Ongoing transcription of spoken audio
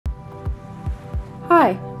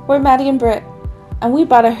Hi, we're Maddie and Britt, and we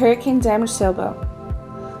bought a hurricane-damaged sailboat.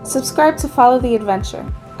 Subscribe to follow the adventure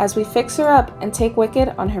as we fix her up and take Wicked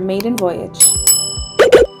on her maiden voyage.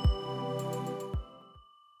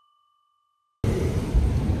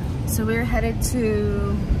 So we're headed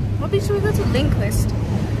to, what beach should we go to? Lindquist.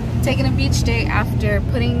 Taking a beach day after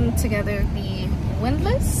putting together the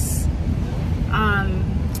windlass.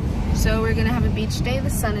 So we're gonna have a beach day. The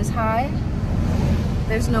sun is high.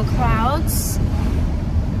 There's no clouds.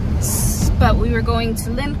 But we were going to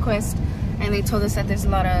Lindquist and they told us that there's a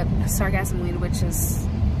lot of sargassum weed, which was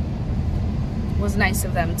nice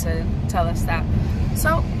of them to tell us that.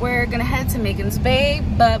 So we're gonna head to Magens Bay,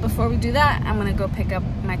 but before we do that, I'm gonna go pick up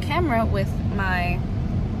my camera with my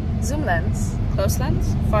zoom lens, close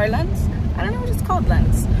lens, far lens, I don't know what it's called,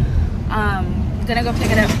 lens. I'm gonna go pick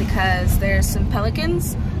it up because there's some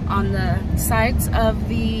pelicans on the sides of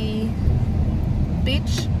the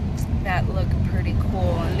beach that look pretty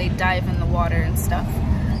cool, and they dive in the water and stuff.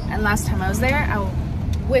 And last time I was there, I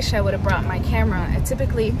wish I would have brought my camera. I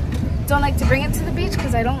typically don't like to bring it to the beach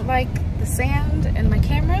because I don't like the sand and my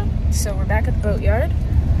camera. So we're back at the boatyard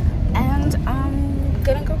and I'm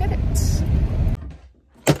gonna go get it.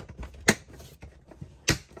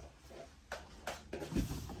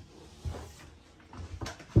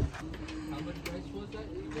 How much price was that?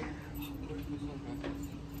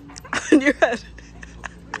 On your head.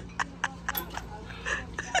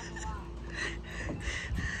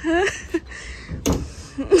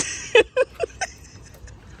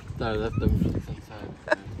 I left them just inside.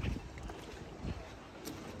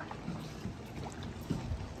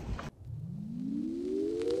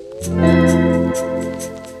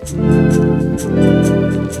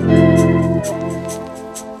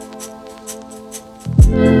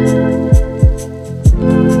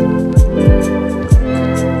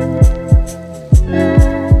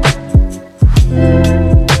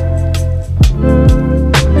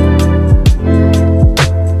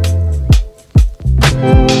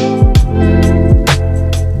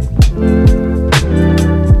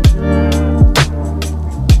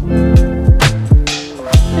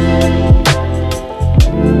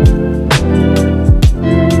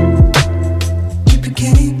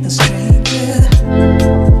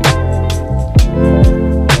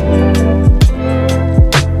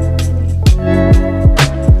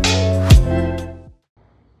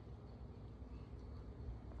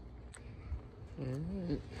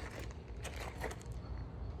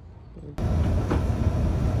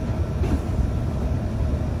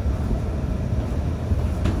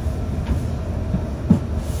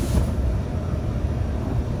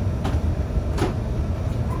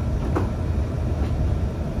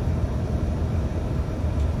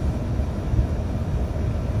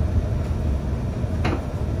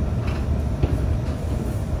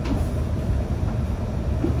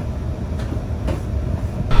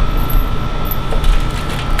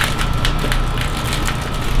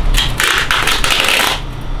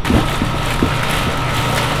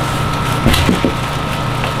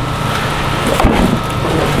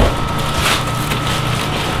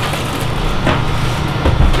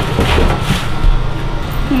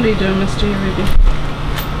 What are you doing, Mr. Uribe?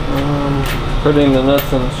 Putting the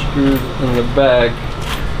nuts and screws in the bag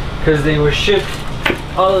because they were shipped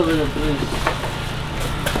all over the place.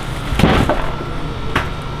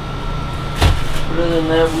 Other than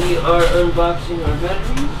that, we are unboxing our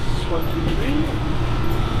batteries. 1, 2, 3.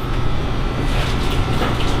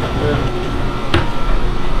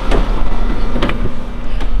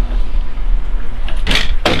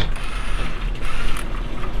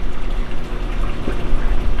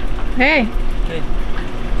 Hey. Hey.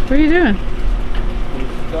 What are you doing?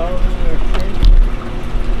 Installing our tank.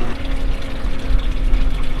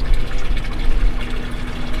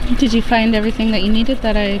 Did you find everything that you needed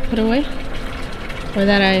that I put away? Or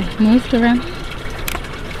that I moved around?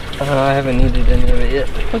 I haven't needed any of it yet.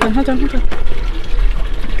 Hold on, hold on, hold on.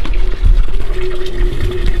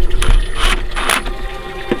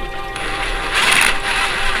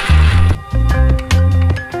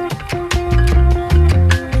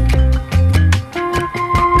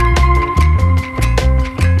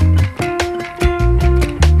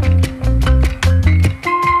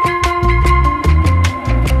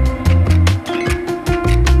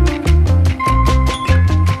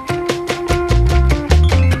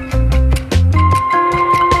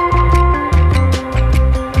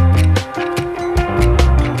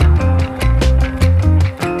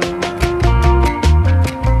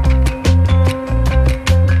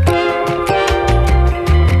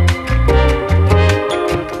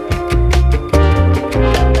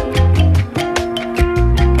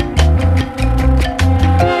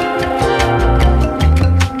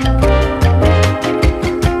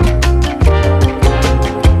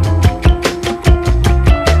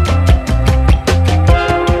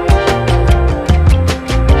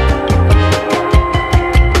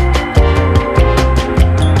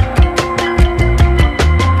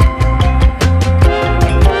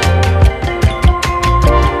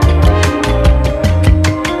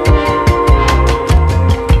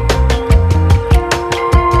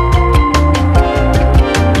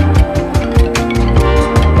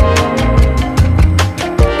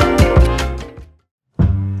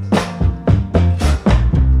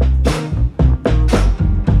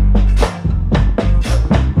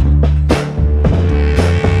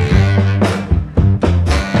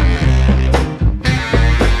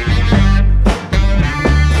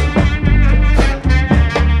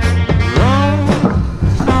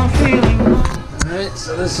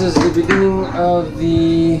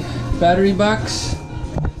 battery box.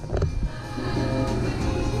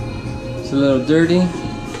 It's a little dirty.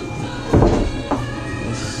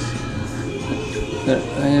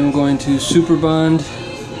 I am going to super bond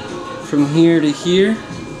from here to here,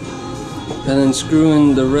 and then screw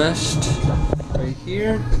in the rest right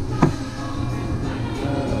here.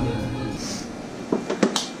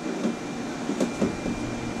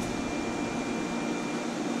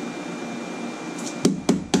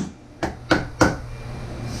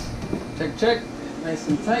 Check, check, nice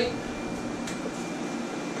and tight.